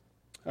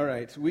All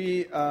right,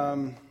 we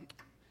are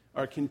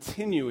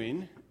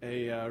continuing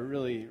a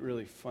really,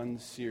 really fun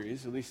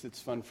series, at least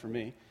it's fun for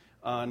me,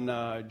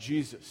 on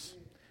Jesus.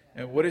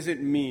 And what does it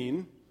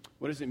mean?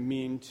 What does it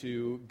mean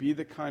to be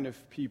the kind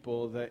of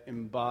people that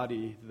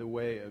embody the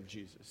way of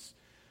Jesus?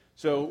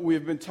 So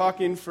we've been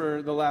talking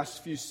for the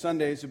last few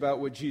Sundays about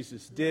what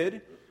Jesus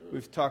did.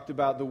 We've talked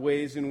about the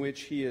ways in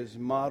which he is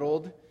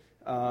modeled,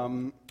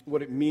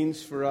 what it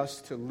means for us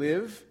to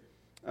live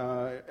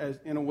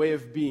in a way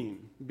of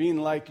being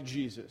like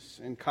Jesus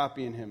and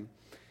copying him.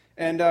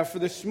 And for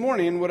this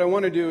morning, what I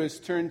want to do is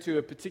turn to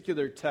a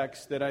particular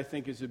text that I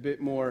think is a bit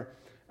more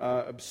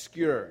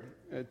obscure,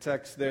 a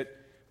text that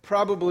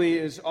probably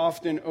is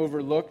often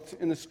overlooked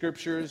in the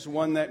Scriptures,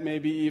 one that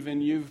maybe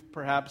even you've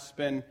perhaps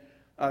been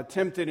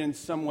tempted in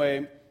some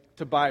way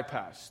to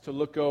bypass, to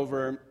look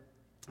over,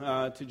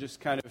 to just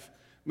kind of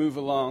move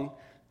along.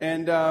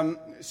 And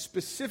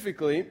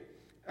specifically,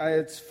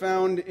 it's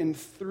found in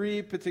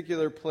three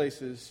particular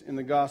places in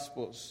the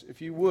Gospels. If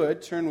you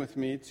would, turn with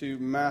me to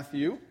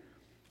Matthew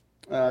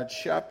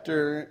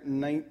chapter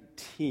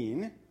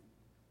 19.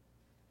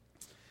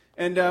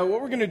 And what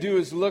we're going to do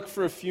is look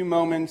for a few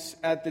moments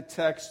at the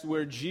text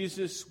where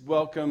Jesus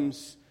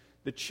welcomes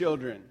the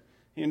children.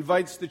 He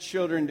invites the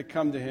children to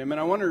come to him. And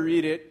I want to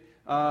read it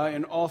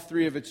in all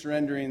three of its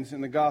renderings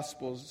in the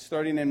Gospels.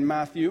 Starting in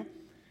Matthew,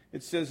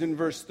 it says in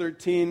verse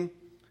 13,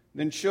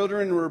 "Then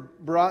children were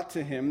brought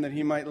to him that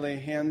he might lay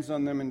hands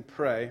on them and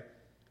pray.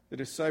 The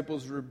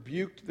disciples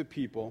rebuked the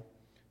people,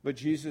 but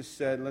Jesus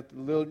said, 'Let the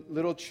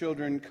little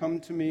children come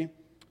to me,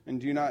 and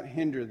do not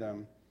hinder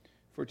them,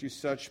 for to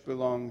such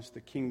belongs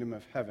the kingdom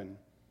of heaven.'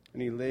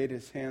 And he laid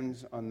his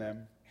hands on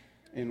them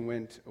and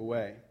went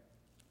away."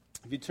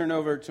 If you turn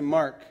over to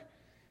Mark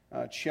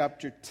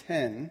chapter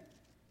 10,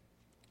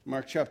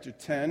 Mark chapter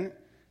 10,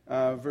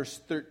 verse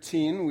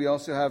 13, we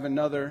also have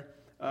another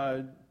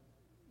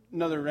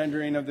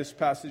rendering of this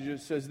passage. It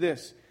says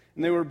this,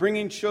 "And they were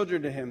bringing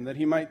children to him that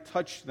he might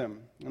touch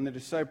them, and the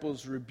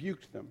disciples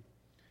rebuked them.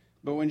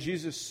 But when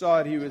Jesus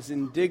saw it, he was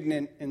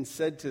indignant and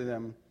said to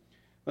them,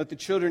 'Let the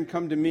children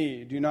come to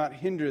me, do not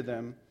hinder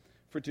them,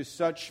 for to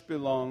such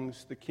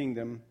belongs the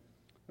kingdom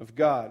of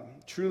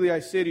God. Truly I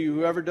say to you,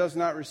 whoever does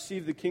not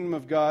receive the kingdom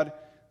of God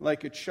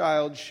like a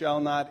child shall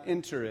not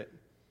enter it.'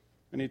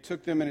 And he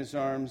took them in his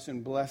arms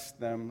and blessed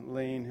them,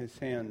 laying his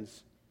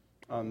hands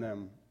on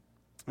them."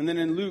 And then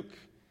in Luke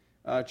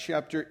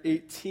chapter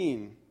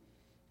 18,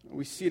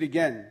 we see it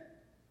again,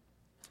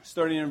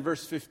 starting in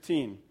verse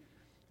 15.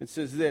 It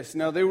says this,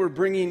 "Now they were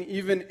bringing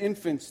even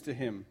infants to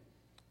him,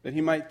 that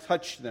he might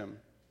touch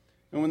them.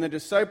 And when the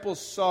disciples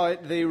saw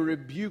it, they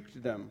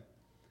rebuked them.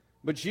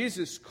 But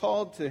Jesus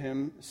called to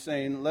him,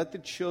 saying, 'Let the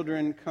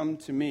children come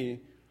to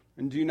me,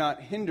 and do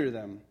not hinder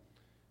them,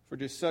 for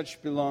to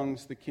such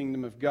belongs the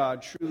kingdom of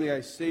God. Truly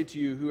I say to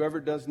you, whoever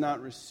does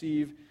not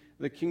receive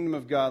the kingdom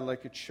of God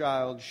like a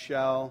child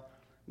shall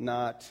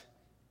not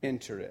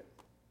enter it.'"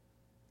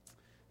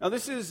 Now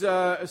this is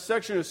a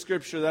section of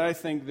Scripture that I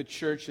think the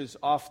church has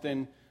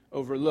often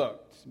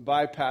overlooked,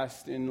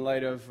 bypassed in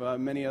light of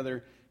many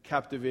other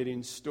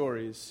captivating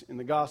stories in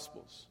the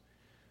Gospels.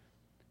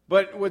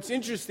 But what's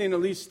interesting, at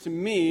least to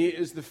me,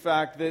 is the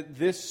fact that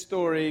this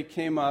story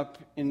came up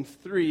in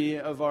 3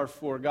 of our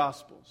 4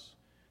 Gospels,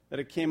 that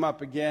it came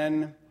up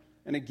again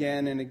and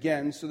again and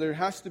again. So there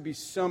has to be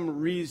some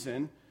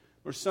reason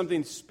or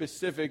something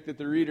specific that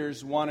the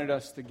readers wanted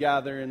us to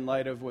gather in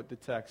light of what the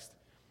text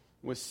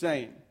was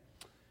saying.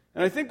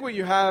 And I think what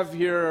you have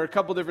here are a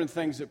couple different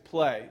things at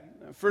play.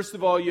 First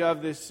of all, you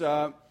have this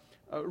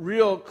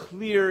real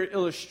clear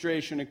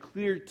illustration, a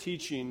clear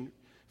teaching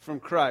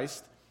from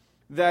Christ,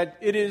 that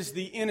it is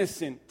the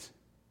innocent,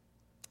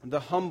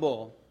 the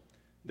humble,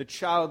 the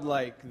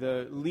childlike,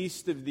 the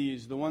least of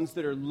these, the ones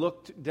that are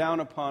looked down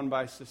upon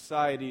by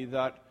society,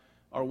 that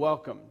are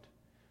welcomed,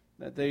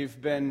 that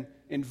they've been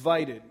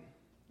invited.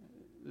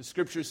 The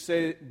Scriptures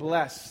say,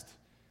 "Blessed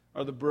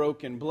are the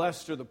broken,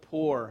 blessed are the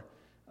poor,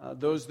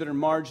 those that are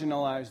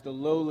marginalized, the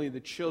lowly, the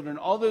children,"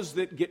 all those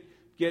that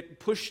get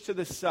pushed to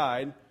the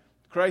side.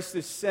 Christ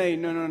is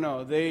saying,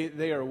 no,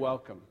 they are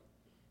welcome.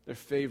 They're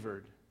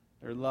favored.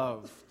 They're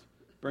loved.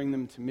 Bring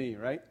them to me,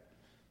 right?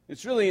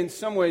 It's really in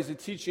some ways a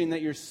teaching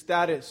that your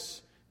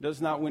status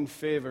does not win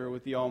favor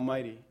with the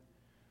Almighty.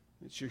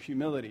 It's your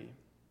humility.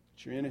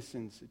 It's your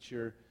innocence. It's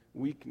your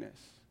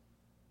weakness.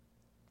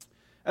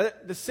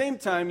 At the same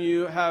time,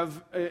 you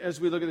have,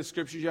 as we look at the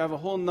Scriptures, you have a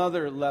whole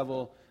nother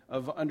level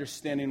of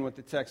understanding what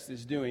the text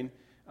is doing.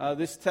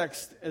 This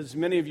text, as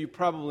many of you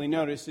probably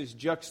noticed, is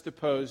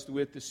juxtaposed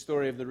with the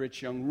story of the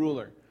rich young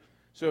ruler.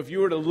 So if you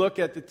were to look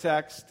at the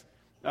text,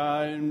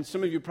 and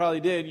some of you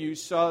probably did, you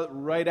saw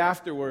right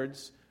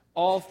afterwards,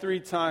 all 3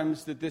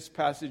 times that this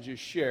passage is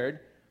shared,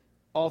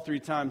 all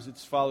 3 times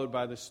it's followed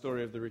by the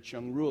story of the rich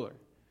young ruler.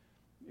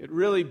 It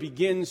really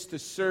begins to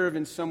serve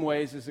in some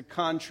ways as a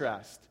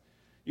contrast.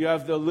 You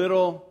have the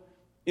little,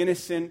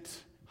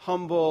 innocent,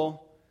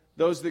 humble,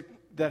 those that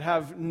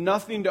have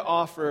nothing to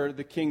offer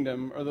the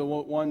kingdom are the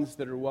ones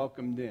that are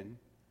welcomed in.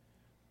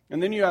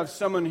 And then you have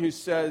someone who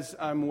says,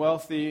 "I'm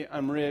wealthy,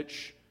 I'm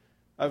rich,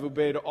 I've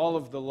obeyed all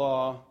of the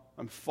law.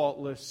 I'm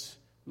faultless.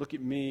 Look at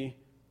me.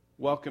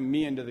 Welcome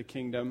me into the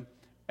kingdom.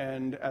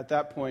 And at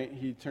that point,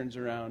 he turns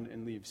around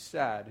and leaves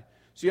sad.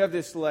 So you have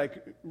this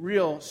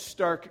real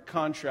stark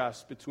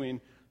contrast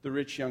between the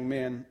rich young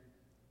man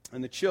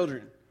and the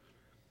children.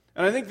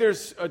 And I think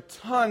there's a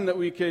ton that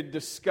we could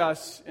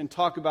discuss and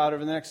talk about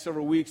over the next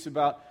several weeks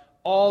about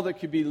all that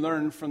could be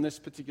learned from this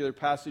particular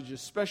passage,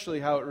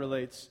 especially how it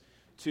relates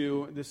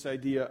to this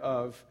idea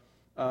of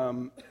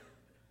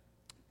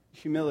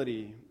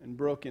humility and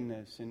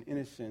brokenness and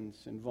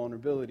innocence and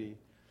vulnerability.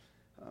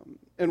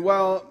 And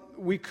while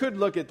we could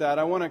look at that,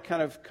 I want to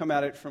kind of come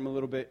at it from a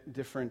little bit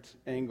different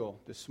angle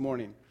this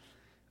morning.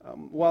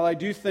 While I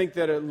do think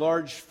that a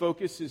large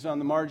focus is on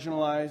the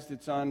marginalized,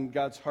 it's on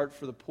God's heart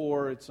for the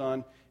poor, it's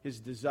on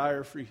his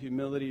desire for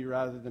humility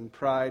rather than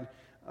pride,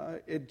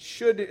 it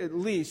should at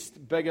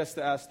least beg us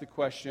to ask the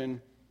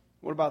question,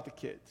 what about the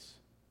kids?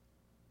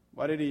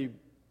 Why did he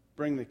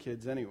bring the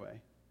kids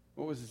anyway?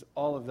 What was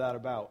all of that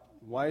about?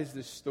 Why is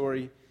this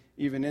story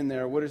even in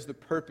there? What is the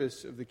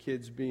purpose of the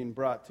kids being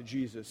brought to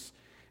Jesus?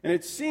 And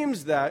it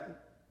seems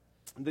that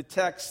the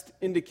text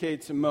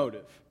indicates a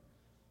motive.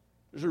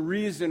 There's a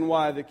reason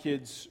why the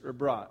kids are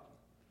brought.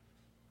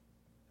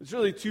 It's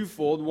really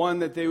twofold. One,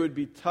 that they would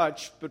be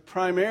touched, but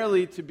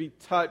primarily to be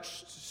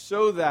touched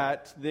so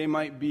that they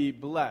might be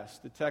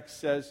blessed. The text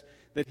says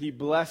that he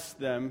blessed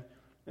them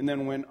and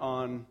then went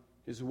on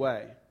his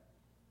way.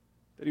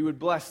 That he would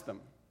bless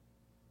them.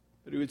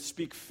 That he would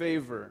speak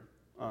favor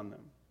on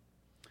them.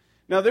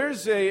 Now,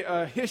 there's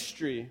a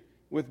history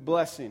with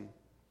blessing.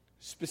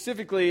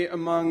 Specifically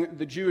among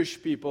the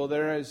Jewish people,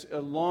 there is a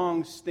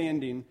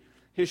long-standing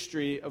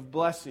history of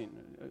blessing,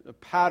 a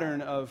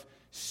pattern of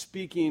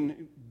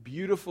speaking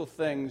beautiful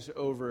things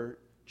over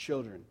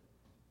children.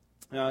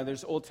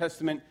 There's Old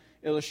Testament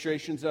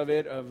illustrations of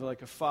it, of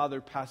like a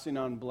father passing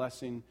on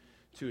blessing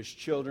to his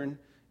children.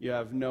 You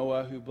have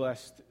Noah who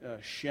blessed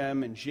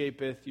Shem and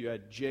Japheth. You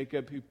had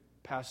Jacob who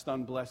passed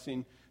on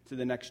blessing to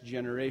the next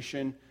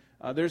generation.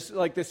 There's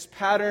like this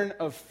pattern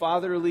of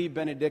fatherly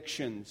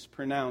benedictions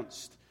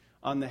pronounced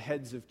on the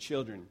heads of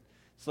children.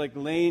 It's like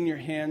laying your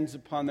hands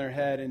upon their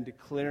head and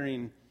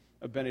declaring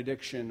a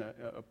benediction,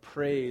 a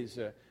praise,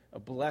 a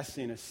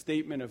blessing, a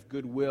statement of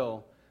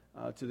goodwill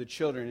to the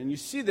children. And you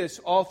see this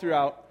all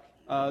throughout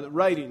the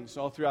writings,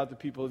 all throughout the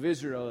people of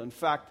Israel. In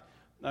fact,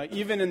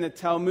 even in the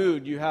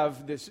Talmud, you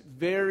have this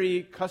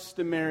very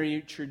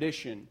customary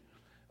tradition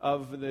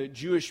of the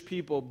Jewish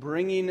people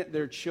bringing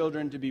their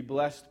children to be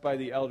blessed by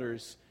the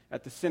elders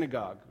at the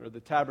synagogue or the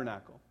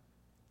tabernacle.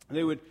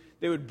 They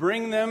would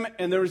bring them,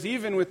 and there was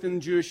even within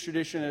Jewish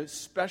tradition a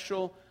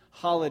special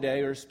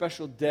holiday or a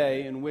special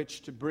day in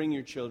which to bring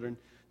your children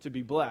to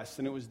be blessed.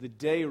 And it was the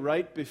day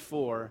right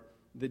before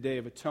the Day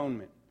of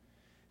Atonement.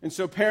 And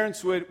so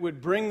parents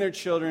would bring their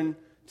children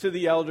to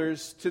the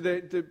elders, to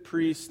the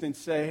priest, and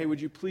say, hey,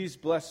 would you please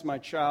bless my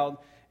child?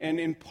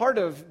 And in part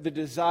of the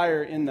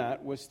desire in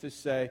that was to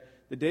say,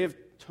 the Day of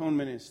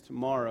Atonement is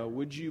tomorrow.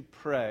 Would you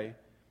pray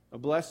a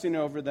blessing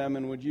over them,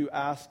 and would you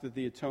ask that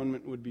the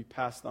atonement would be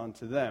passed on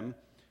to them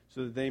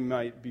so that they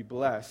might be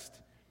blessed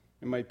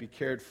and might be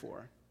cared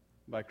for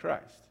by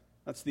Christ?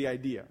 That's the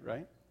idea,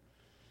 right?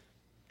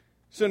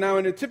 So now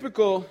in a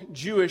typical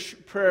Jewish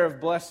prayer of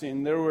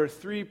blessing, there were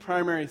three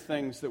primary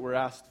things that were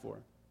asked for.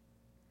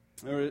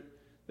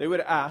 They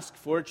would ask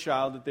for a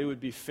child that they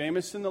would be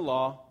famous in the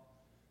law,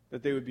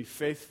 that they would be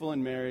faithful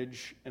in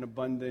marriage, and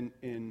abundant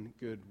in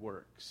good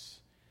works.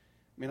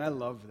 I mean, I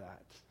love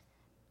that.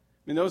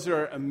 I mean, those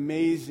are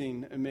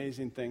amazing,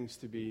 amazing things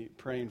to be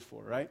praying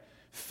for, right?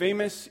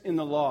 Famous in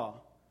the law.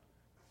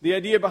 The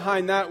idea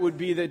behind that would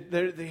be that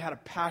they had a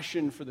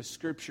passion for the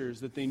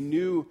Scriptures, that they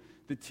knew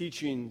the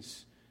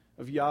teachings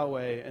of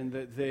Yahweh, and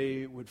that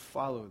they would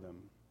follow them,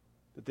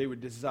 that they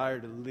would desire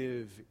to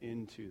live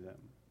into them.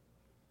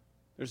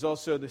 There's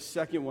also the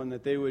second one,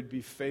 that they would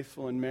be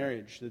faithful in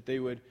marriage, that they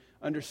would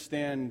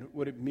understand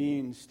what it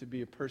means to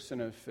be a person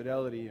of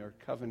fidelity or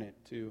covenant,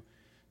 to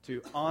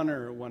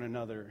honor one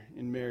another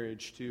in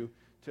marriage, to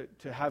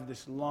have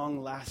this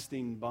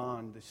long-lasting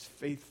bond, this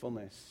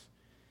faithfulness.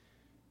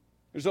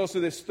 There's also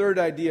this third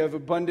idea of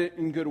abundant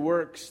in good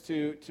works,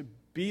 to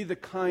be the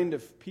kind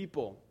of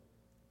people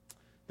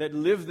that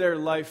live their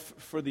life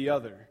for the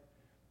other,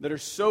 that are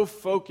so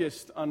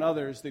focused on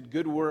others that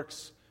good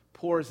works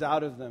pours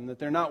out of them, that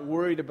they're not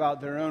worried about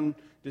their own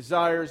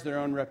desires, their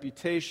own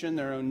reputation,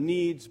 their own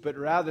needs, but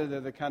rather they're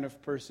the kind of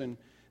person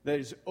that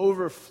is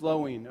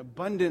overflowing,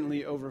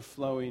 abundantly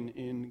overflowing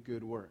in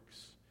good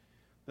works.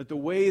 That the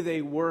way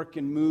they work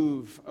and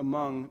move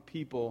among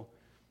people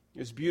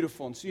is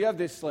beautiful. And so you have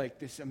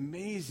this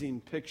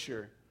amazing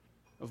picture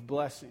of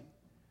blessing.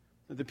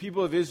 That the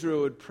people of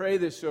Israel would pray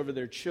this over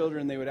their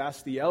children. They would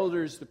ask the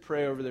elders to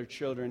pray over their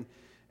children.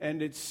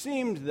 And it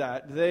seemed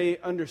that they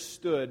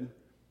understood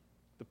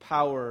the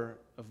power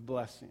of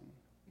blessing.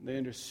 They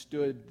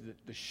understood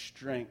the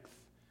strength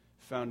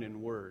found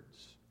in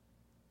words.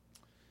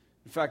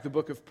 In fact, the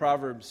book of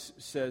Proverbs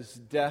says,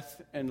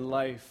 death and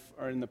life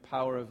are in the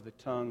power of the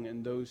tongue,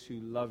 and those who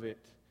love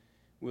it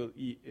will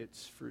eat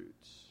its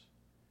fruits.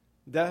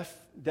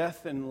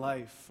 Death and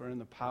life are in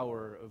the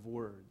power of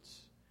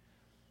words.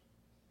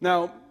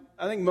 Now,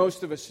 I think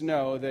most of us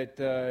know that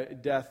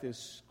death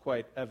is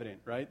quite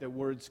evident, right? That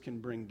words can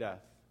bring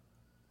death.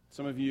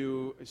 Some of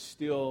you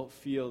still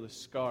feel the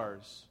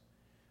scars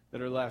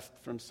that are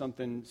left from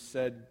something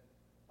said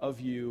of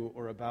you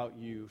or about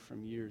you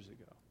from years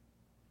ago.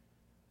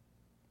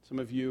 Some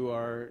of you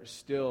are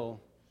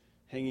still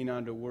hanging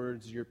on to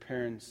words your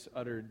parents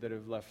uttered that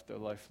have left a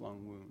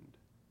lifelong wound.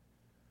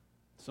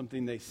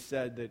 Something they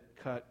said that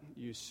cut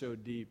you so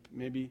deep.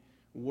 Maybe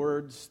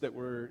words that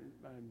were,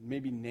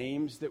 maybe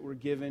names that were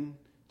given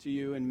to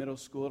you in middle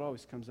school. It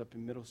always comes up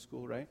in middle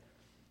school, right?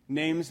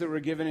 Names that were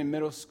given in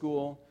middle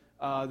school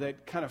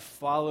that kind of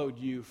followed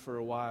you for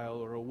a while,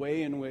 or a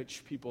way in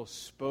which people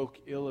spoke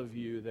ill of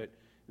you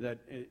that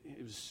it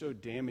was so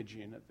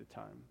damaging at the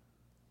time.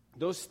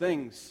 Those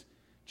things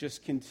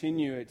just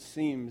continue, it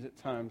seems, at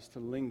times to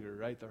linger,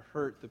 right? The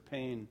hurt, the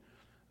pain.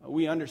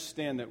 We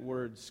understand that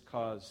words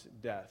cause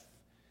death.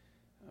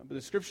 But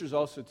the Scriptures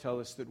also tell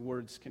us that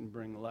words can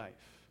bring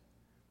life,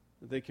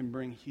 that they can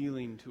bring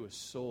healing to a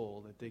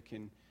soul, that they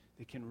can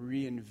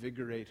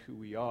reinvigorate who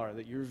we are,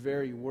 that your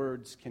very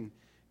words can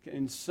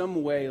in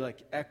some way like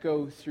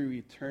echo through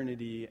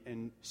eternity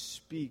and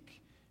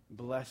speak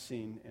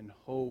blessing and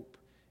hope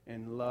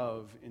and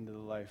love into the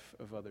life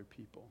of other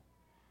people.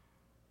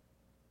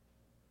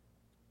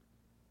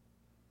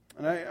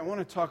 And I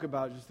want to talk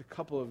about just a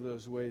couple of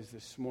those ways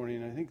this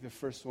morning. I think the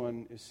first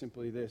one is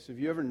simply this. Have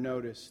you ever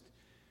noticed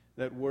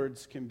that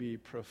words can be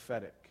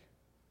prophetic?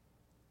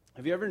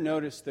 Have you ever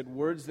noticed that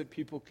words that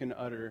people can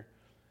utter,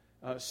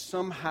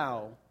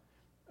 somehow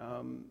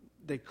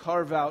they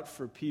carve out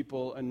for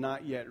people a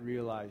not yet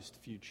realized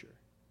future?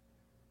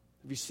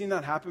 Have you seen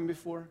that happen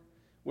before?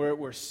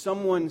 Where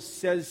someone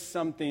says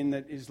something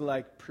that is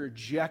like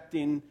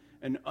projecting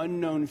an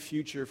unknown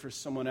future for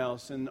someone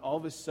else, and all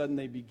of a sudden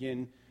they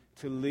begin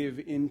to live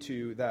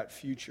into that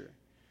future.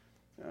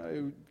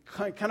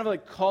 Kind of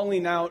like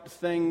calling out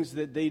things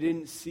that they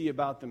didn't see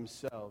about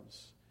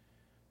themselves.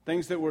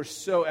 Things that were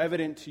so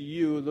evident to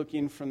you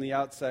looking from the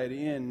outside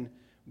in,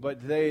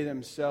 but they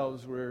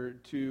themselves were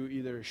too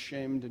either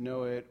ashamed to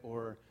know it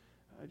or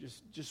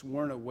just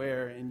weren't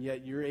aware, and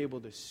yet you're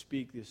able to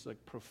speak these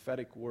like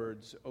prophetic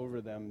words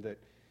over them that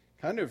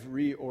kind of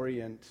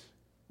reorient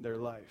their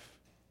life.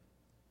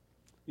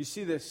 You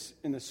see this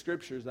in the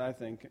Scriptures, I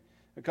think.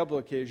 A couple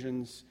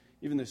occasions,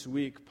 even this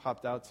week,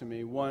 popped out to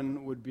me.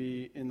 One would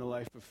be in the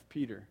life of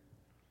Peter.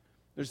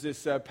 There's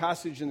this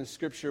passage in the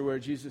Scripture where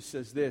Jesus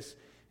says this.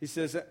 He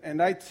says, "And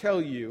I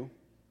tell you,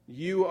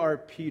 you are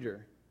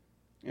Peter,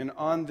 and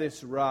on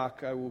this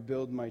rock I will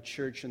build my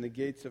church, and the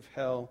gates of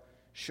hell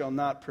shall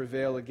not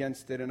prevail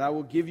against it. And I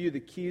will give you the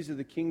keys of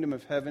the kingdom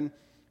of heaven,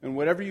 and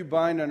whatever you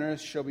bind on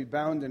earth shall be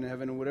bound in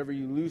heaven, and whatever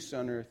you loose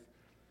on earth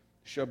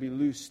shall be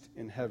loosed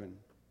in heaven."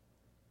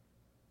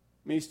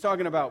 I mean, he's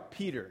talking about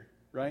Peter,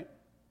 right?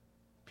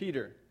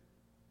 Peter.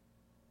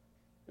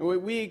 And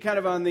we kind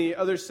of on the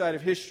other side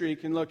of history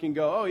can look and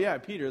go, oh yeah,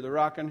 Peter, the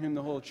rock on whom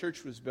the whole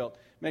church was built.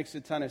 Makes a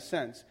ton of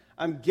sense.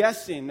 I'm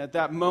guessing at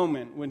that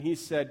moment when he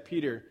said,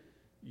 Peter,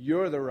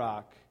 you're the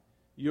rock.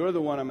 You're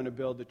the one I'm going to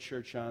build the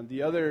church on.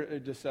 The other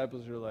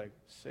disciples are like,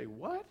 say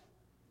what?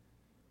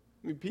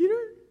 I mean,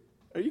 Peter?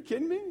 Are you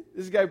kidding me?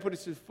 This guy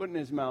puts his foot in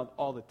his mouth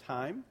all the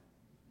time.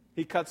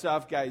 He cuts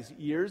off guys'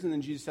 ears, and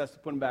then Jesus has to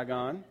put them back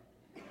on.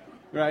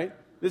 Right?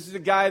 This is a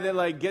guy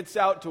that gets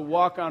out to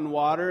walk on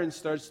water and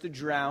starts to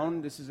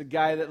drown. This is a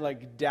guy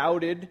that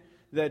doubted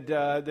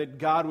that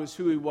God was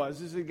who he was.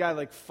 This is a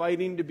guy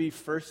fighting to be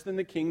first in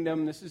the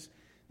kingdom. This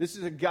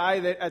is a guy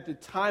that at the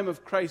time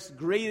of Christ's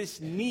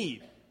greatest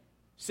need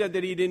said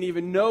that he didn't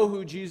even know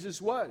who Jesus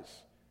was.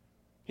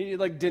 He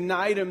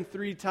denied him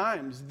 3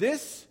 times.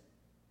 This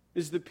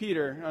is the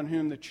Peter on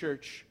whom the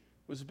church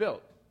was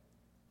built.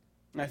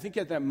 And I think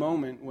at that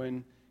moment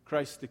when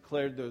Christ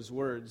declared those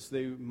words,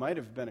 they might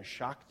have been a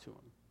shock to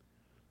him.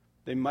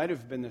 They might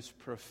have been this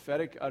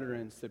prophetic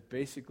utterance that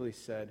basically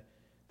said,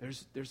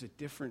 there's a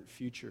different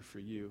future for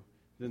you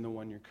than the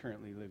one you're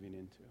currently living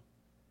into.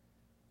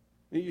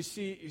 And you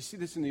see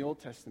this in the Old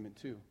Testament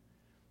too.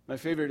 My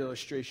favorite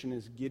illustration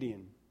is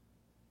Gideon.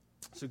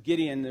 So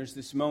Gideon, there's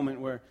this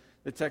moment where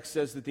the text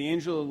says that the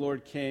angel of the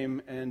Lord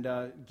came and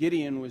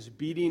Gideon was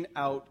beating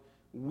out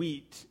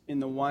wheat in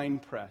the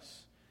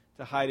winepress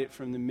to hide it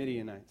from the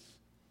Midianites.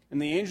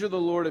 And the angel of the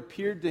Lord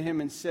appeared to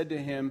him and said to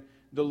him,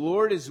 "The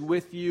Lord is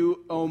with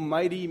you, O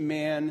mighty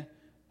man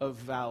of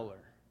valor."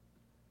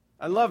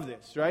 I love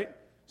this, right?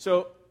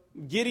 So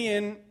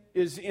Gideon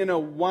is in a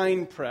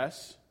wine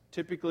press,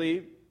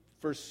 typically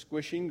for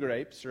squishing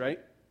grapes, right?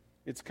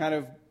 It's kind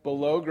of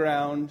below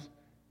ground.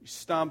 You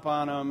stomp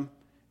on them,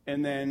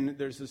 and then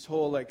there's this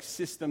whole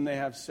system they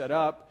have set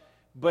up.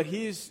 But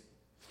he's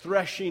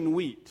threshing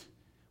wheat,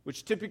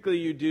 which typically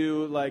you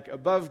do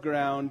above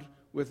ground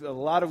with a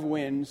lot of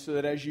wind, so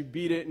that as you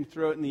beat it and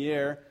throw it in the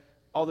air,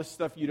 all the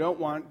stuff you don't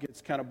want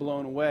gets kind of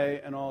blown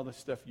away, and all the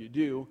stuff you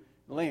do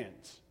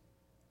lands.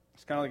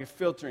 It's kind of like a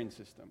filtering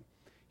system.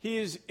 He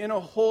is in a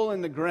hole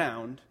in the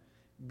ground,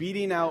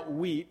 beating out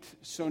wheat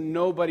so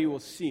nobody will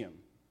see him.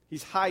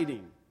 He's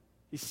hiding.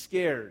 He's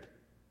scared.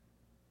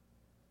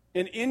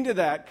 And into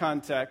that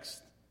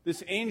context,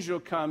 this angel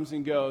comes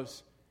and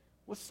goes,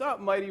 "What's up,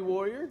 mighty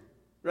warrior?"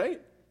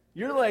 Right?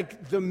 You're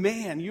like the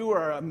man. You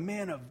are a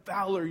man of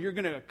valor. You're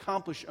going to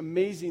accomplish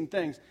amazing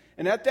things.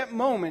 And at that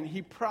moment,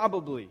 he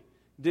probably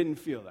didn't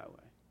feel that way.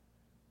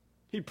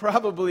 He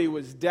probably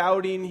was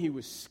doubting. He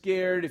was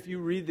scared. If you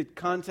read the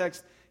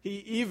context, he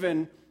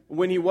even,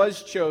 when he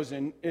was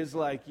chosen, is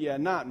like, "Yeah,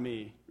 not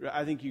me.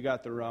 I think you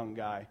got the wrong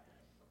guy.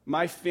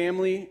 My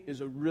family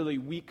is a really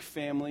weak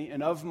family,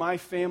 and of my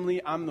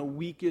family, I'm the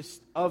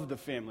weakest of the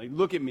family.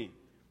 Look at me."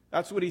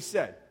 That's what he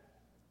said.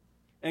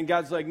 And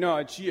God's like, "No,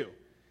 it's you."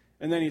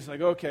 And then he's like,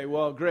 "Okay,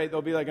 well, great.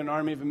 There'll be like an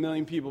army of 1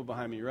 million people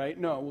behind me, right?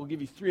 No, we'll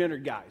give you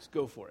 300 guys.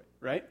 Go for it,"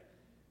 right?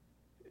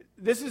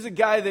 This is a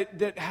guy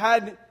that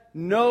had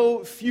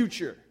no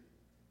future,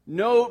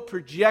 no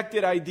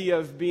projected idea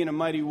of being a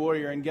mighty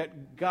warrior, and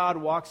yet God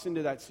walks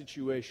into that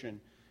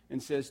situation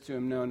and says to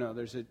him, no,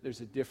 there's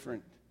a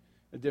different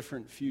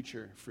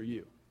future for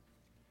you.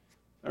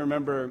 I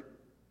remember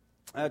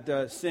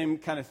that same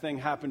kind of thing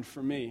happened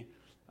for me.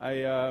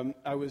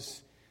 I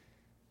was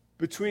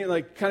between,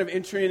 kind of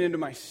entering into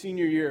my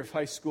senior year of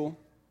high school.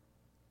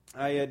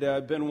 I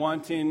had been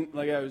wanting,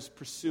 I was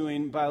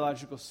pursuing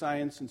biological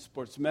science and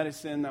sports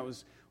medicine. That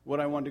was what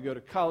I wanted to go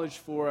to college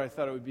for. I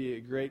thought it would be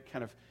a great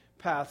kind of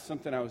path,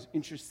 something I was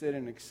interested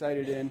and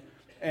excited in.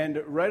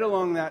 And right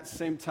along that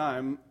same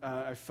time,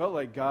 I felt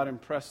like God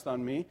impressed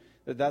on me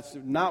that that's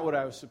not what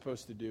I was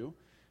supposed to do,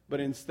 but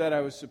instead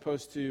I was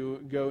supposed to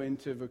go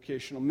into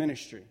vocational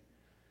ministry.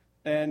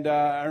 And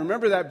I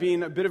remember that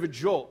being a bit of a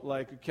jolt,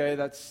 okay,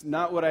 that's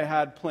not what I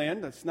had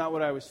planned, that's not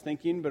what I was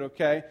thinking, but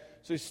okay.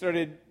 So I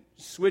started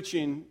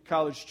switching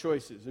college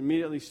choices,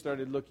 immediately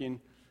started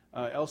looking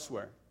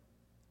elsewhere.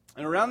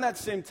 And around that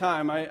same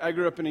time, I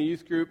grew up in a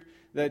youth group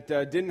that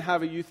didn't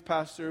have a youth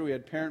pastor. We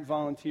had parent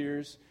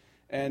volunteers,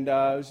 and it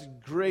was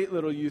a great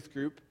little youth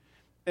group.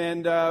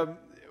 And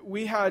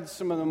we had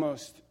some of the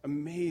most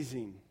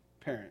amazing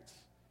parents,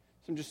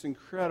 some just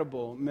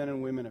incredible men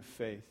and women of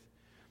faith.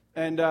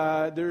 And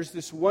there's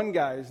this one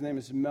guy, his name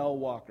is Mel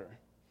Walker.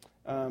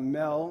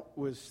 Mel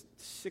was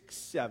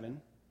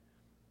 6'7",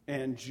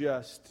 and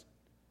just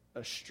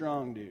a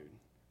strong dude,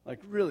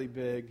 really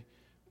big,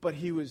 but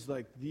he was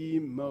the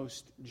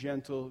most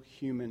gentle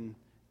human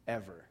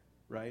ever,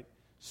 right?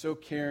 So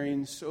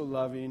caring, so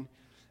loving.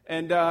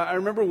 And I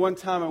remember one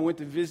time I went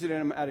to visit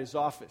him at his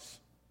office.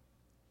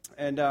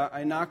 And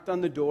I knocked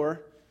on the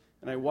door,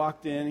 and I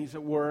walked in. He's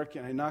at work,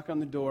 and I knock on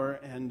the door,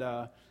 and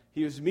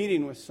he was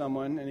meeting with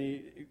someone, and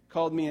he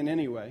called me in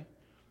anyway.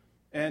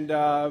 And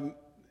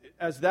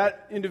as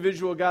that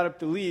individual got up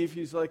to leave,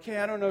 he's like, "Hey,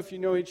 I don't know if you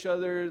know each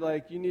other.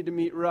 You need to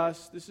meet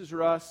Russ. This is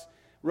Russ.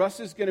 Russ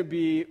is going to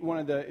be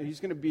he's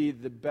going to be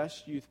the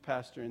best youth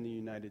pastor in the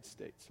United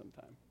States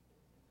sometime."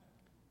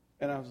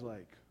 And I was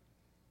like,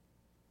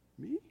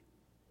 "Me?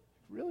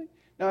 Really?"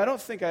 Now, I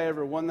don't think I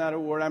ever won that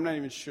award. I'm not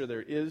even sure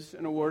there is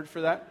an award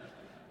for that.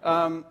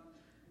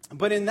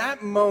 But in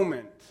that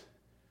moment,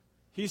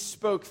 he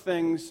spoke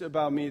things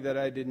about me that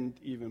I didn't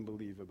even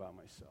believe about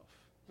myself.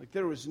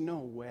 There was no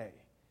way.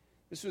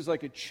 This was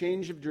like a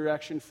change of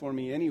direction for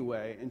me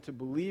anyway, and to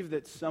believe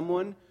that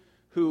someone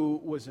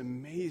who was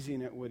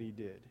amazing at what he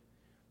did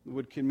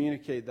would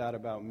communicate that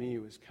about me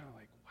was kind of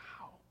like,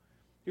 wow.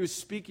 He was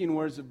speaking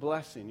words of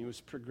blessing. He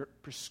was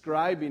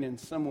prescribing in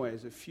some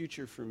ways a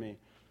future for me.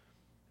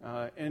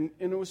 And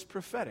it was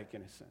prophetic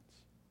in a sense.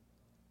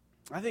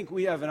 I think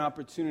we have an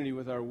opportunity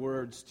with our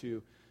words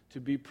to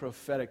be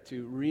prophetic,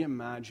 to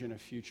reimagine a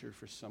future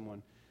for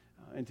someone,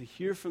 and to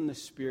hear from the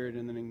Spirit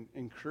and then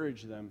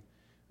encourage them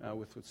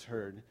with what's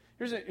heard.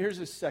 Here's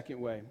a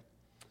second way.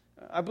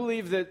 I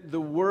believe that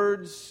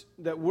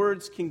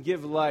words can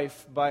give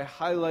life by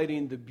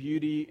highlighting the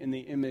beauty and the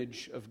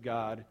image of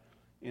God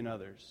in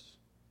others.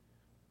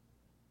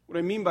 What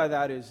I mean by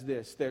that is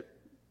this, that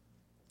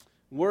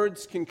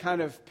words can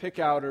kind of pick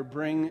out or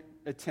bring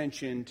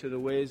attention to the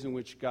ways in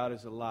which God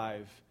is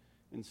alive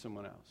in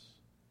someone else.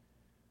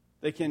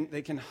 They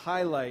can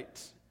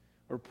highlight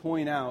or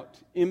point out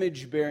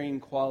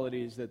image-bearing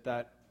qualities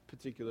that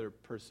particular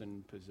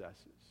person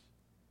possesses.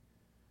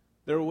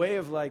 They're a way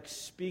of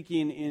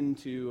speaking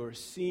into or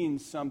seeing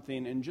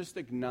something and just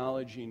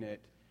acknowledging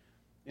it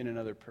in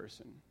another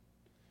person.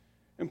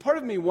 And part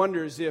of me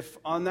wonders if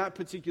on that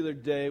particular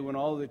day when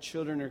all the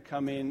children are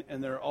coming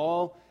and they're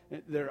all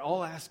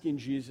asking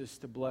Jesus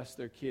to bless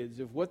their kids,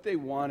 if what they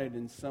wanted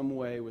in some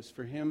way was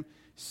for him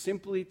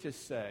simply to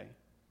say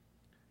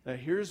that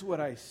here's what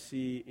I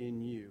see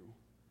in you.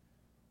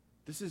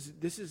 This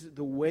is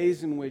the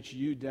ways in which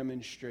you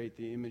demonstrate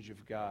the image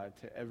of God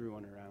to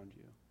everyone around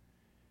you.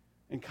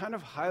 And kind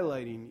of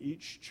highlighting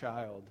each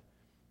child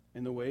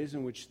in the ways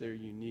in which they're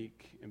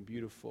unique and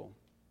beautiful.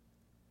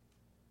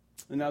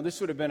 And now this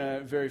would have been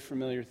a very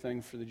familiar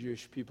thing for the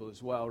Jewish people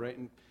as well, right?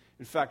 And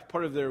in fact,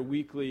 part of their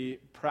weekly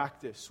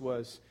practice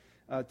was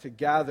to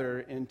gather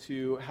and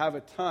to have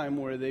a time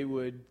where they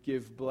would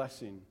give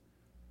blessing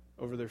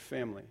over their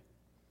family.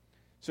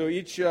 So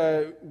each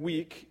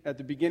week at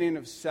the beginning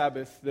of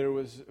Sabbath, there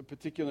was a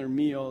particular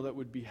meal that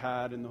would be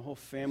had, and the whole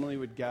family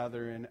would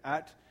gather. And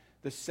at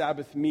the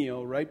Sabbath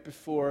meal, right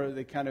before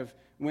they kind of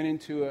went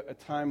into a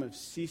time of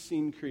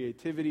ceasing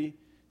creativity,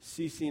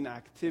 ceasing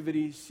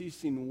activity,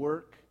 ceasing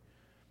work,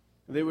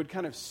 they would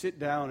kind of sit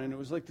down, and it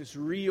was like this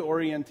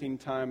reorienting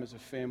time as a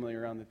family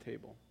around the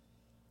table.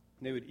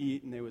 They would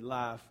eat and they would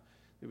laugh,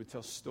 they would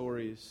tell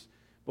stories.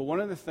 But one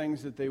of the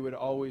things that they would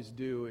always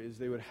do is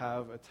they would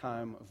have a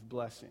time of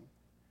blessing.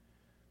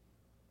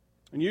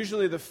 And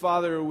usually the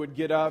father would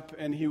get up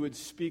and he would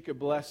speak a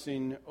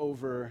blessing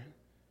over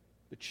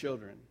the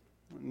children.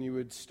 And he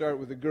would start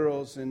with the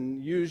girls,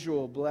 and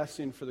usual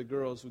blessing for the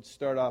girls would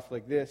start off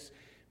like this: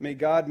 "May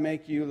God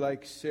make you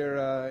like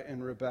Sarah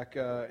and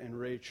Rebecca and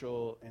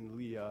Rachel and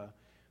Leah."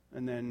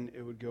 And then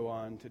it would go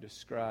on to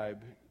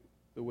describe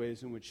the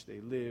ways in which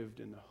they lived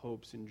and the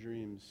hopes and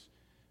dreams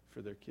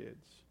for their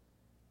kids.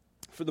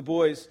 For the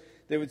boys,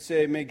 they would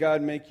say, "May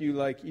God make you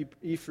like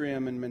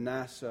Ephraim and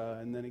Manasseh,"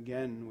 and then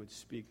again would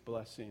speak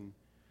blessing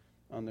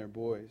on their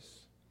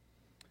boys.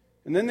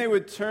 And then they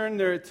would turn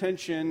their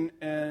attention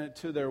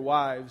to their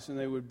wives, and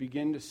they would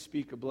begin to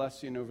speak a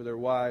blessing over their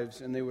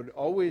wives, and they would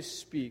always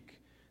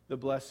speak the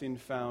blessing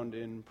found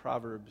in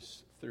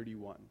Proverbs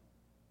 31.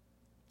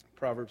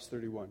 Proverbs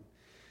 31.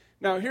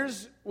 Now,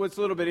 here's what's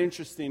a little bit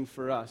interesting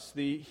for us.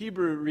 The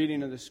Hebrew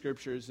reading of the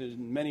Scriptures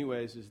in many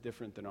ways is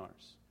different than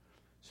ours.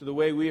 So the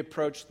way we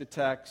approach the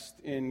text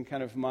in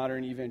kind of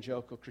modern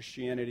evangelical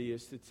Christianity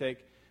is to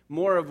take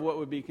more of what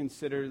would be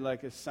considered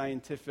like a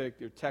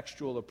scientific or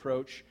textual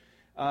approach.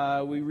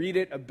 We read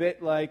it a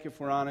bit like, if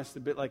we're honest, a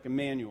bit like a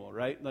manual,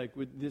 right? Like,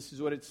 this is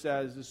what it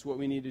says, this is what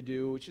we need to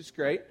do, which is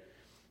great.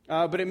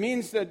 But it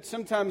means that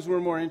sometimes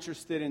we're more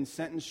interested in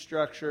sentence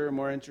structure,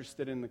 more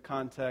interested in the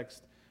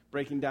context,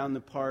 breaking down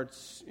the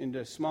parts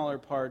into smaller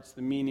parts,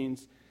 the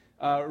meanings,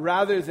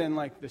 rather than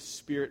like the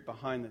spirit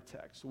behind the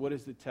text. What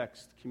is the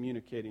text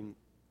communicating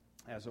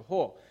as a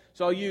whole?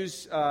 So I'll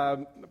use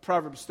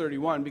Proverbs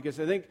 31 because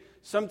I think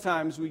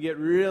sometimes we get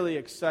really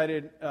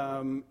excited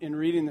in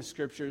reading the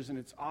Scriptures, and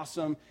it's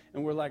awesome,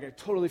 and we're like, I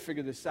totally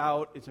figured this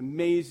out, it's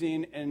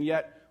amazing, and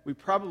yet we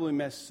probably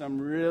miss some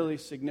really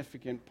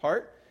significant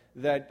part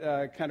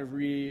that kind of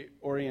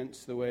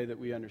reorients the way that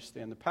we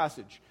understand the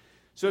passage.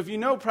 So if you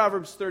know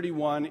Proverbs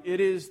 31, it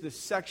is the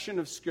section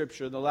of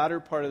Scripture, the latter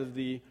part of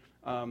the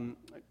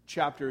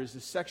chapter is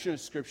the section of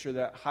Scripture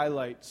that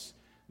highlights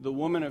the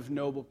woman of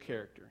noble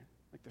character,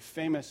 like the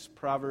famous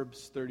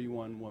Proverbs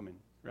 31 woman,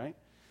 right?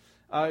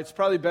 It's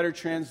probably better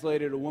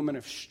translated a woman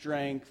of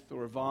strength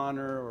or of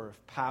honor or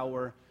of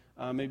power.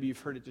 Maybe you've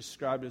heard it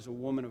described as a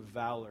woman of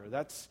valor.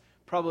 That's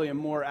probably a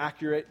more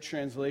accurate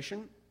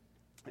translation.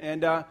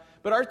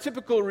 But our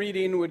typical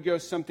reading would go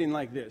something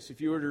like this.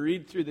 If you were to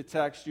read through the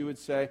text, you would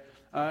say,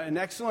 an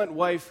excellent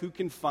wife who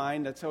can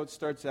find. That's how it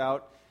starts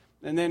out.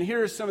 And then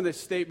here are some of the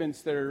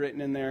statements that are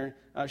written in there.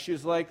 She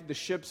is like the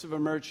ships of a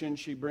merchant.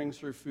 She brings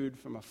her food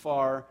from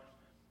afar.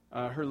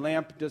 Her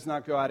lamp does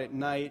not go out at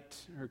night.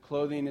 Her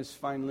clothing is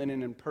fine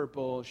linen and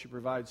purple. She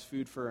provides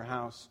food for her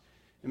house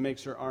and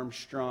makes her arms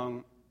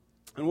strong.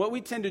 And what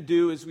we tend to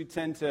do is we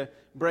tend to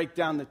break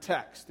down the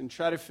text and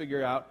try to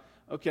figure out,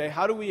 okay,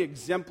 how do we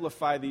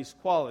exemplify these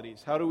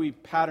qualities? How do we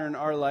pattern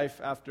our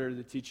life after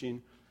the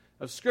teaching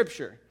of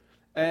Scripture?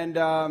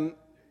 And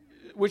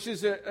which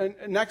is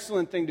an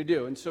excellent thing to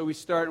do. And so we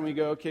start and we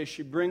go, okay,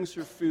 she brings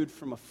her food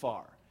from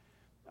afar.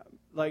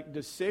 Like,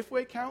 does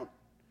Safeway count?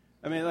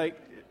 I mean, like,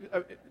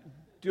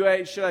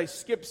 should I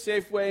skip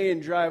Safeway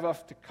and drive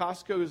off to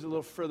Costco? Is it a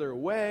little further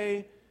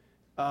away?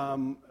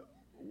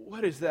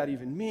 What does that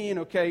even mean?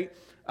 Okay,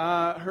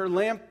 her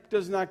lamp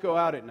does not go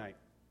out at night.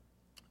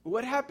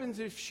 What happens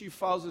if she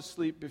falls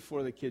asleep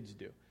before the kids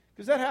do?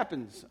 Because that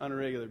happens on a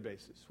regular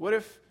basis. What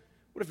if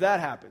that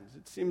happens?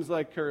 It seems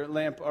like her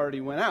lamp already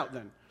went out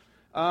then.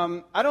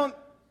 I don't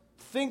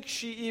think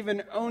she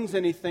even owns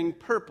anything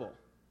purple.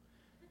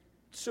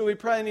 So we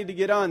probably need to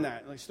get on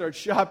that. Like, start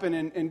shopping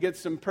and get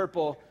some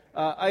purple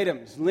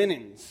items,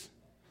 linens,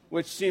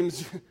 which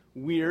seems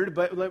weird,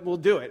 but we'll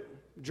do it.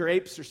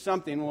 Drapes or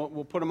something,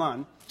 we'll put them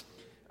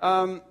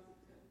on.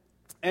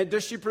 And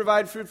does she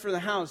provide food for the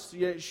house?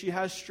 Yeah, she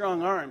has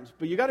strong arms.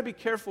 But you got to be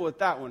careful with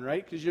that one,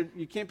 right? Because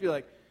you can't be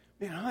like,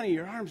 man, honey,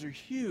 your arms are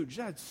huge.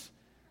 That's.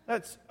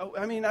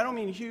 I mean, I don't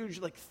mean huge,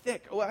 like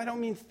thick. Oh, I don't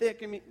mean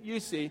thick. I mean, you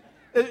see,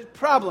 there's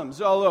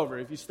problems all over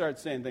if you start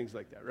saying things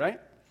like that,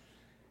 right?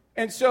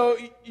 And so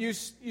you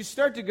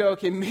start to go,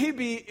 okay,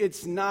 maybe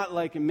it's not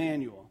like a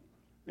manual.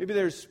 Maybe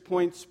there's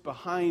points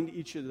behind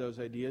each of those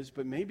ideas,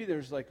 but maybe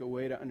there's like a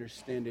way to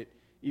understand it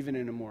even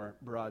in a more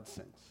broad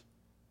sense.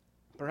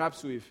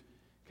 Perhaps we've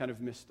kind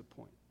of missed the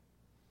point.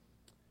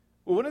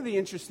 Well, one of the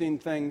interesting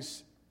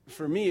things,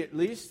 for me at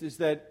least, is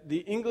that the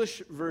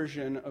English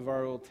version of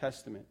our Old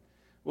Testament,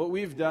 what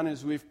we've done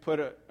is we've put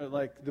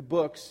like the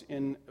books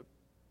in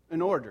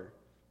an order.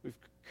 We've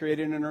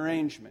created an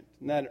arrangement.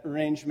 And that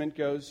arrangement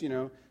goes,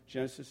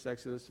 Genesis,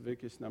 Exodus,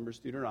 Leviticus, Numbers,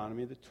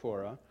 Deuteronomy, the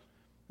Torah.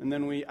 And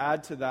then we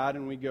add to that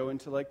and we go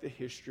into like the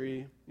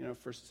history,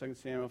 1st and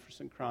 2nd Samuel, 1st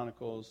and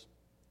Chronicles,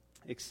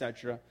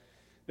 etc.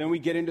 Then we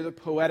get into the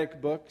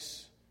poetic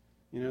books,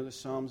 the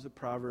Psalms, the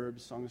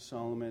Proverbs, Song of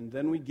Solomon.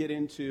 Then we get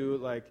into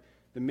like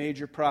the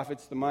major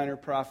prophets, the minor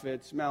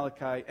prophets,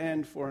 Malachi,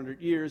 and 400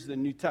 years, the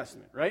New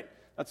Testament, right?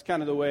 That's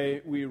kind of the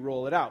way we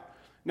roll it out.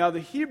 Now, the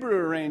Hebrew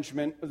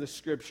arrangement of the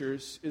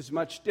Scriptures is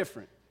much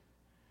different.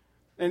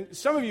 And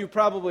some of you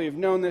probably have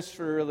known this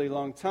for a really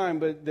long time,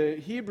 but the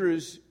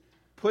Hebrews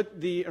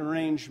put the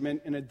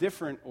arrangement in a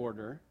different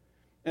order.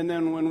 And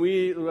then when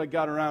we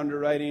got around to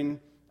writing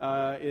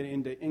it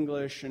into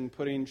English and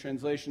putting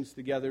translations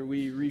together,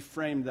 we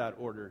reframed that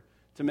order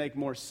to make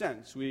more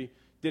sense. We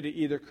did it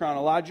either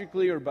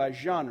chronologically or by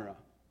genre.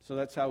 So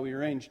that's how we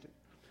arranged it.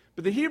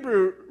 But the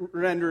Hebrew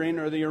rendering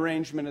or the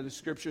arrangement of the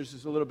Scriptures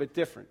is a little bit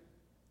different.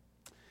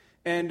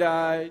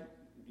 And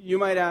you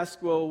might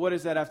ask, well, what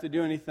does that have to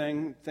do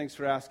anything? Thanks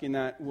for asking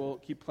that. We'll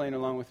keep playing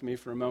along with me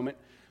for a moment.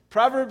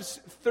 Proverbs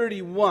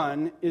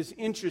 31 is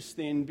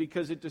interesting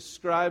because it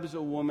describes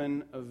a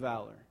woman of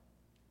valor.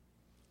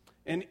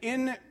 And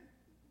in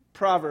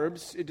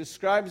Proverbs, it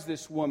describes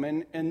this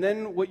woman, and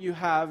then what you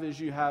have is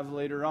you have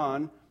later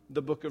on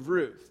the book of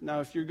Ruth. Now,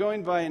 if you're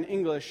going by an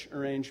English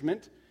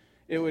arrangement,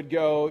 it would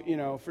go,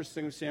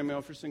 1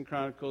 Samuel, 1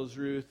 Chronicles,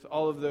 Ruth,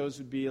 all of those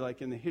would be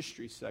like in the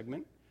history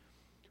segment.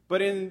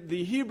 But in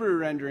the Hebrew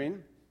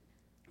rendering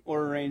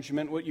or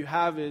arrangement, what you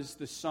have is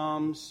the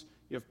Psalms,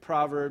 you have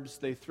Proverbs,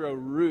 they throw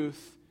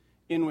Ruth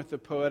in with the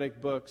poetic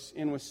books,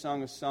 in with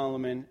Song of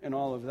Solomon, and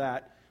all of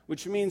that,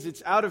 which means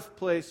it's out of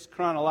place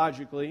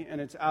chronologically, and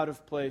it's out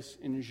of place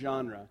in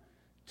genre.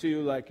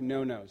 Two,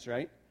 no-nos,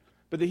 right?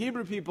 But the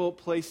Hebrew people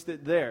placed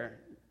it there.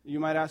 You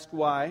might ask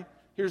why.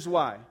 Here's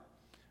why.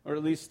 Or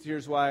at least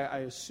here's why I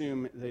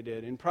assume they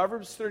did. In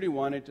Proverbs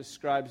 31, it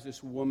describes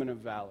this woman of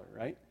valor,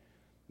 right?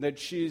 That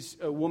she's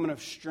a woman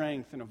of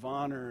strength and of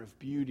honor, of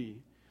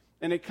beauty.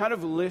 And it kind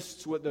of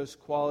lists what those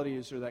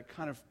qualities or that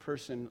kind of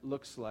person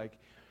looks like.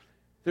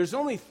 There's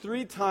only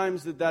 3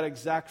 times that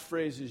exact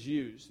phrase is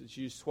used. It's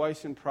used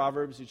twice in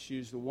Proverbs. It's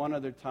used one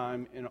other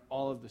time in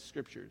all of the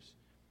Scriptures.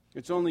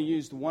 It's only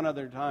used one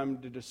other time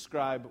to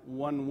describe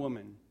one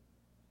woman.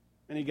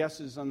 Any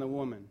guesses on the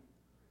woman?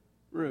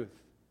 Ruth.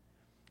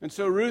 And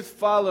so Ruth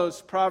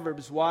follows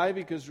Proverbs. Why?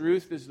 Because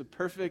Ruth is the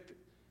perfect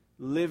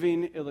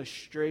living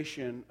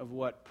illustration of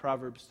what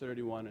Proverbs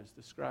 31 is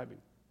describing.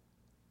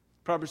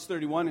 Proverbs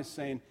 31 is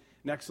saying,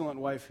 an excellent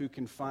wife who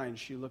can find,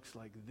 she looks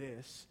like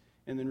this.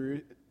 And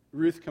then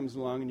Ruth comes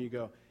along and you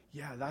go,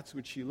 yeah, that's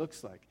what she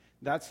looks like.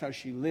 That's how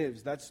she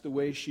lives. That's the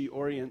way she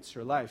orients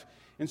her life.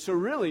 And so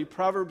really,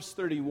 Proverbs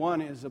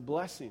 31 is a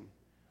blessing.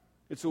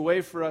 It's a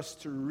way for us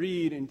to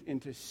read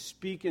and to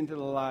speak into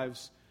the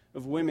lives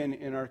of women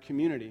in our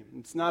community.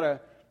 It's not a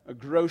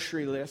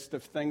grocery list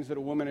of things that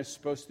a woman is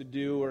supposed to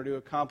do or to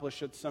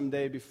accomplish it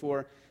someday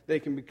before they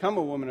can become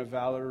a woman of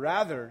valor.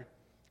 Rather,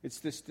 it's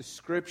this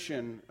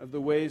description of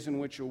the ways in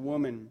which a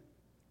woman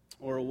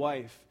or a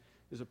wife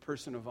is a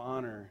person of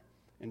honor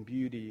and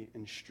beauty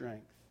and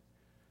strength.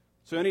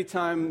 So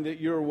anytime that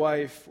your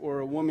wife or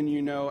a woman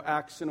you know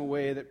acts in a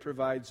way that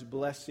provides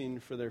blessing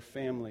for their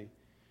family,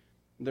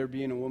 they're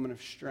being a woman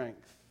of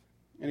strength.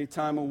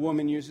 Anytime a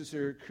woman uses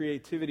her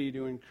creativity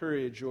to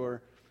encourage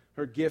or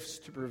her gifts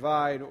to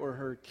provide or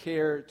her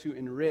care to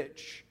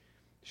enrich,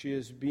 she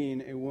is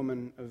being a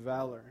woman of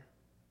valor.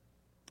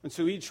 And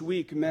so each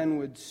week, men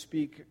would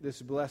speak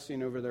this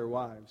blessing over their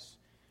wives.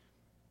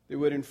 They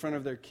would, in front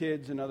of their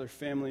kids and other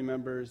family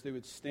members, they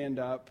would stand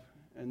up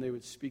and they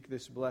would speak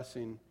this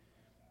blessing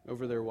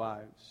over their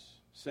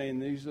wives, saying,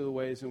 these are the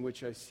ways in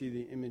which I see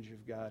the image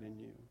of God in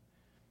you.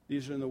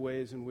 These are the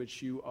ways in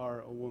which you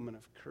are a woman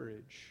of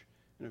courage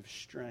and of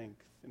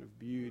strength and of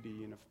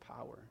beauty and of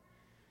power.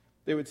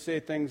 They would say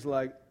things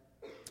like,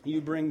 you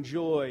bring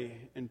joy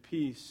and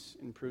peace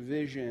and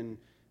provision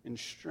and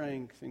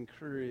strength and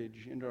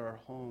courage into our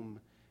home,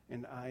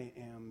 and I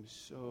am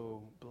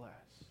so blessed.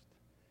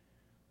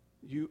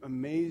 You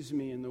amaze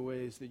me in the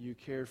ways that you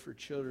care for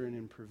children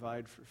and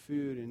provide for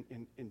food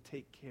and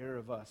take care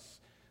of us.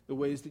 The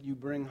ways that you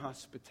bring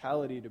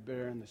hospitality to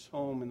bear in this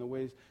home and the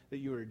ways that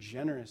you are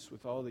generous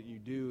with all that you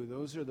do.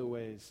 Those are the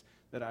ways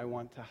that I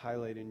want to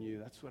highlight in you.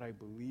 That's what I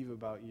believe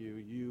about you.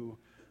 You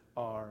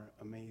are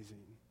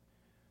amazing.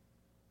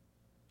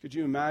 Could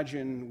you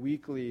imagine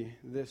weekly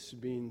this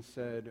being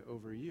said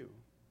over you?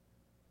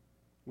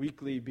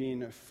 Weekly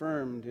being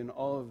affirmed in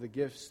all of the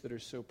gifts that are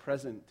so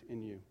present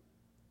in you.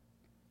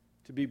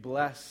 To be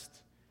blessed,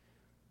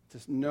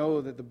 to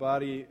know that the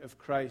body of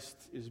Christ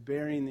is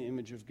bearing the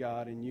image of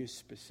God and you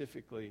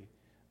specifically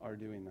are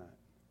doing that.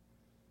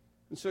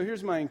 And so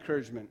here's my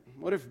encouragement.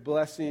 What if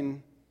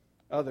blessing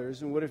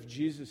others and what if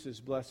Jesus'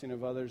 blessing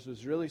of others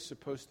was really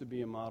supposed to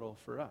be a model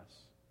for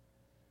us?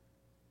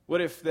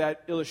 What if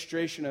that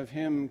illustration of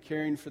him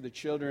caring for the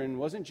children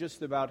wasn't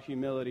just about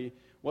humility,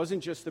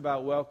 wasn't just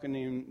about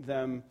welcoming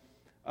them,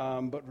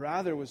 but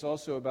rather was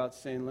also about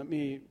saying, let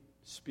me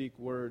speak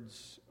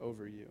words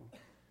over you.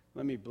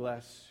 Let me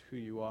bless who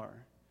you are.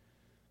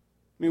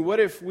 I mean,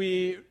 what if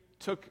we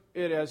took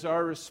it as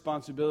our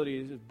responsibility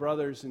as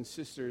brothers and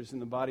sisters in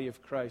the body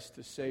of Christ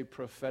to say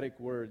prophetic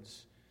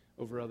words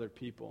over other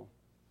people?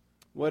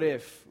 What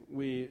if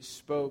we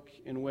spoke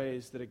in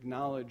ways that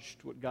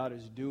acknowledged what God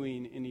is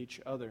doing in each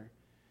other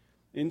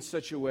in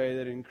such a way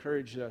that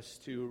encouraged us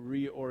to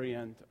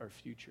reorient our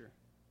future,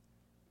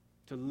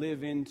 to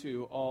live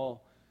into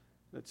all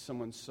that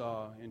someone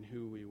saw in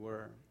who we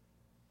were?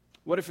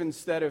 What if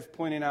instead of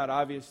pointing out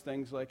obvious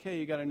things like, hey,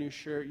 you got a new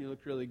shirt, you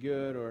look really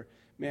good, or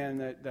man,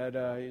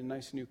 that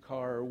nice new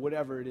car, or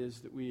whatever it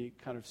is that we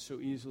kind of so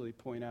easily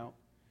point out,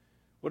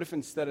 what if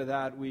instead of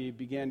that we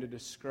began to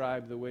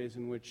describe the ways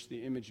in which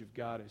the image of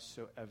God is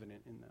so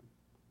evident in them?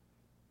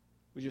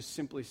 We just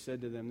simply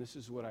said to them, this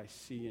is what I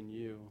see in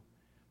you,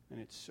 and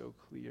it's so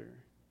clear.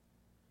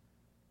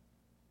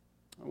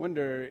 I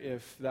wonder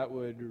if that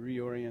would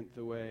reorient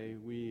the way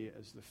we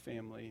as the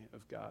family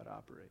of God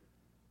operate.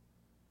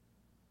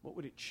 What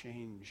would it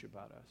change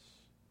about us?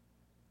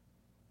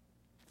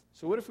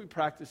 So what if we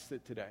practiced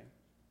it today?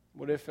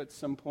 What if at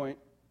some point,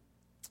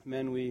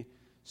 men, we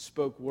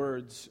spoke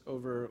words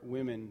over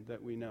women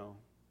that we know?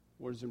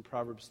 Words in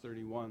Proverbs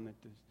 31 that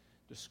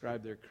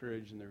describe their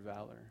courage and their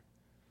valor.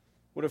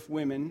 What if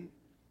women,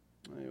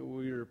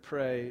 we were to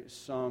pray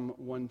Psalm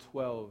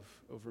 112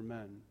 over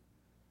men,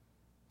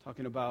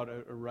 talking about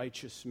a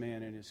righteous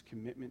man and his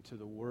commitment to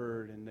the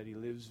word and that he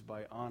lives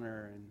by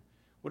honor? And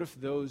what if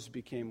those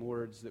became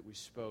words that we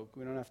spoke?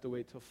 We don't have to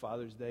wait till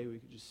Father's Day. We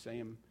could just say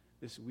them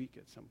this week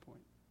at some point.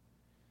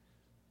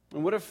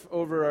 And what if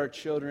over our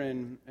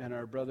children and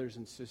our brothers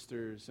and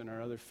sisters and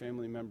our other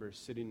family members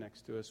sitting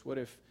next to us, what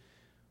if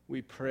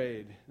we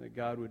prayed that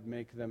God would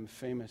make them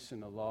famous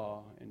in the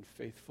law and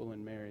faithful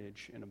in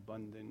marriage and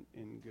abundant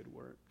in good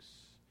works?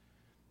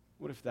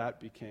 What if that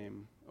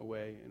became a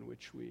way in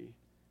which we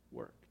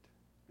worked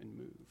and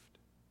moved?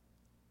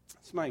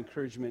 It's my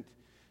encouragement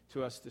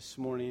to us this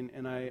morning,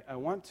 and I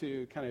want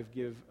to kind of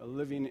give a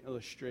living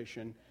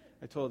illustration.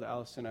 I told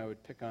Allison I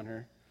would pick on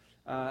her.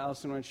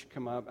 Allison, why don't you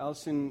come up?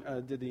 Allison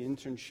did the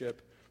internship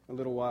a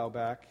little while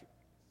back,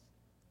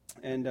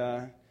 and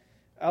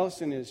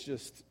Allison is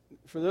just,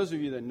 for those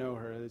of you that know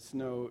her, it's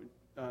no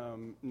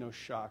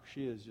shock.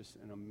 She is just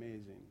an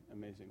amazing,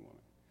 amazing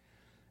woman.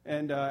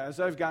 And as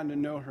I've gotten to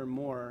know her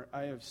more,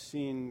 I have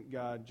seen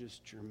God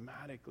just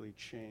dramatically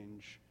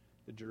change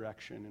the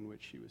direction in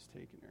which he was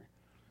taking her.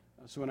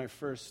 So when I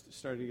first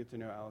started to get to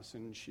know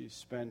Allison, she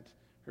spent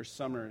her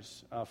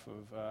summers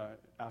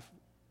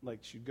like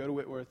she'd go to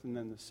Whitworth, and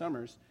then the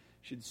summers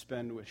she'd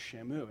spend with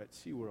Shamu at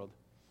SeaWorld.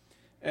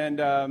 And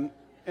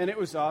it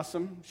was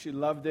awesome. She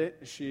loved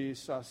it. She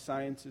saw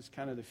science as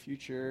kind of the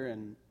future.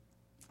 And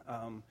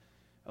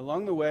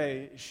along the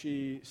way,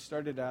 she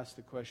started to ask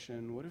the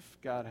question, what if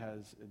God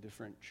has a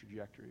different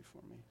trajectory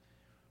for me?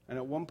 And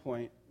at one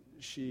point,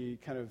 she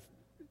kind of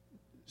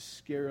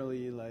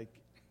scarily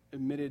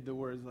admitted the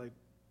words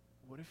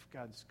what if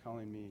God's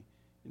calling me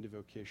into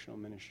vocational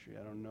ministry?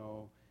 I don't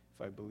know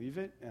if I believe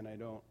it, and I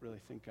don't really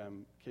think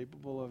I'm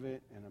capable of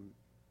it, and I'm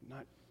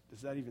not,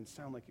 does that even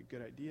sound like a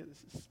good idea?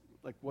 This is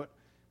what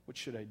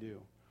should I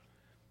do?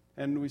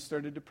 And we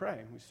started to pray.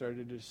 We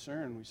started to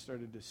discern. We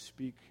started to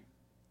speak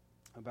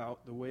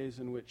about the ways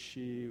in which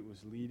she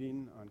was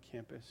leading on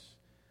campus,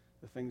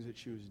 the things that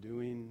she was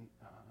doing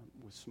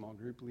with small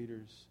group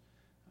leaders,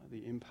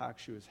 the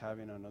impact she was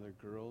having on other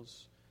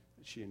girls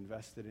that she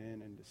invested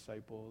in and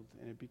discipled.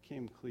 And it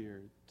became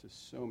clear to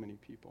so many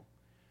people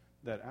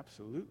that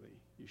absolutely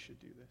you should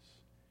do this.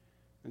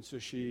 And so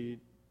she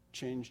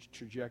changed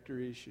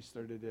trajectory. She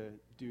started to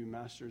do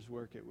master's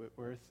work at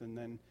Whitworth, and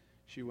then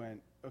she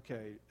went,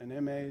 okay,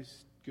 an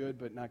MA's good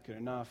but not good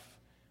enough.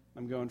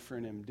 I'm going for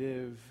an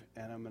MDiv,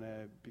 and I'm going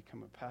to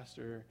become a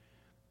pastor.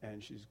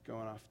 And she's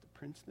going off to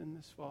Princeton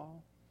this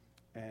fall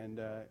and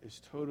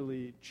is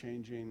totally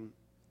changing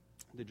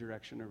the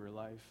direction of her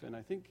life. And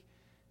I think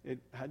it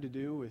had to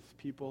do with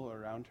people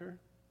around her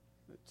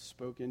that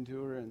spoke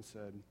into her and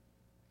said,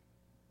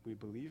 we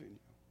believe in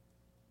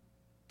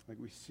you.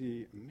 We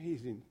see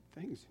amazing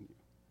things in you.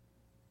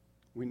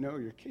 We know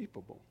you're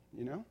capable,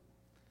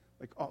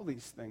 all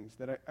these things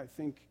that I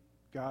think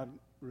God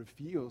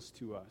reveals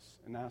to us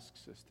and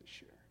asks us to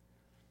share.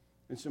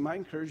 And so my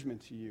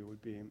encouragement to you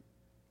would be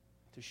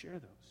to share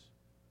those.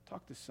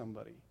 Talk to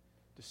somebody.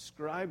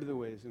 Describe the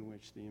ways in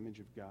which the image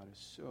of God is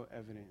so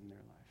evident in their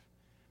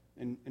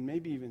life. And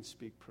maybe even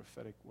speak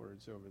prophetic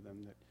words over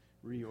them that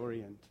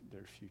reorient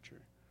their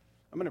future.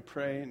 I'm going to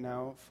pray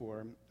now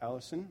for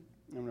Allison.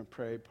 I'm going to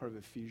pray part of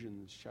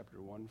Ephesians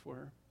chapter 1 for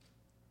her.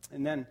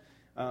 And then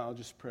I'll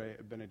just pray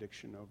a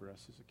benediction over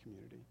us as a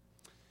community.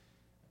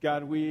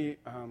 God, we,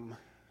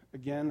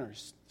 again, are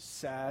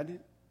sad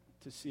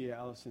to see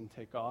Allison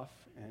take off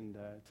and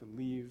to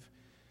leave,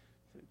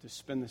 to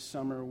spend the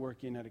summer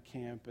working at a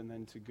camp, and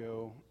then to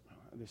go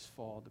this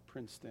fall to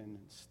Princeton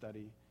and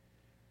study.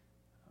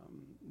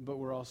 But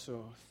we're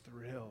also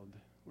thrilled.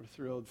 We're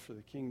thrilled for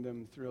the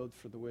kingdom, thrilled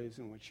for the ways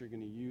in which you're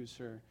going to use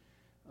her,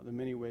 the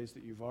many ways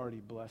that you've already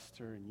blessed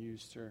her and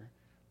used her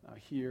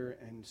here.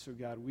 And so,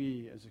 God,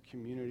 we as a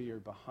community are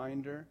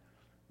behind her.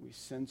 We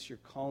sense your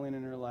calling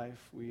in her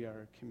life. We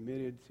are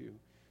committed to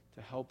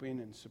helping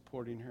and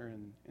supporting her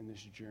in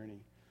this journey.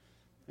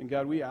 And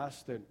God, we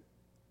ask that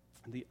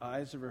the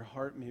eyes of her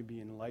heart may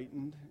be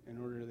enlightened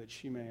in order that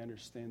she may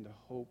understand the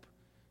hope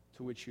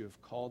to which you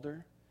have called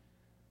her,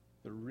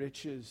 the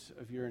riches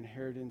of your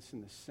inheritance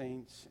in the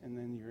saints, and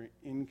then your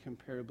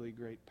incomparably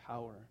great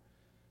power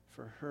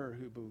for her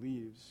who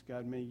believes.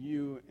 God, may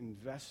you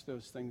invest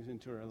those things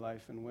into her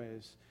life in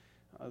ways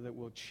that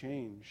will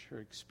change her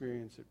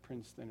experience at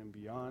Princeton and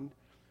beyond.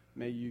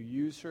 May you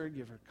use her,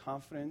 give her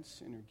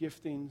confidence in her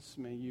giftings.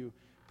 May you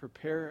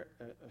prepare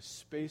a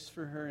space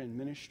for her in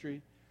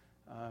ministry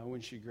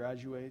when she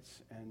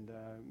graduates. And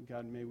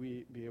God, may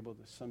we be able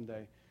to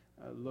someday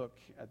look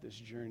at this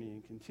journey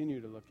and continue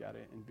to look at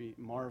it and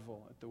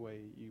marvel at the way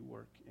you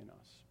work in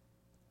us.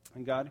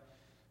 And God,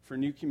 for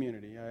New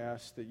Community, I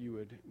ask that you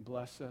would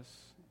bless us,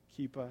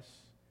 keep us,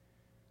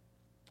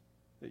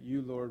 that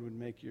you, Lord, would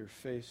make your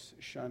face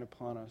shine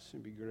upon us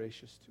and be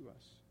gracious to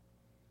us.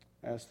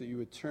 I ask that you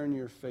would turn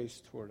your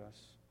face toward us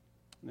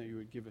and that you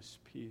would give us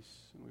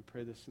peace. And we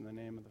pray this in the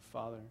name of the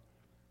Father,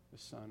 the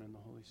Son, and the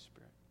Holy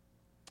Spirit.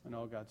 And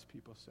all God's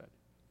people said,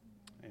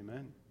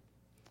 Amen.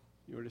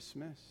 You are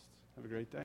dismissed. Have a great day.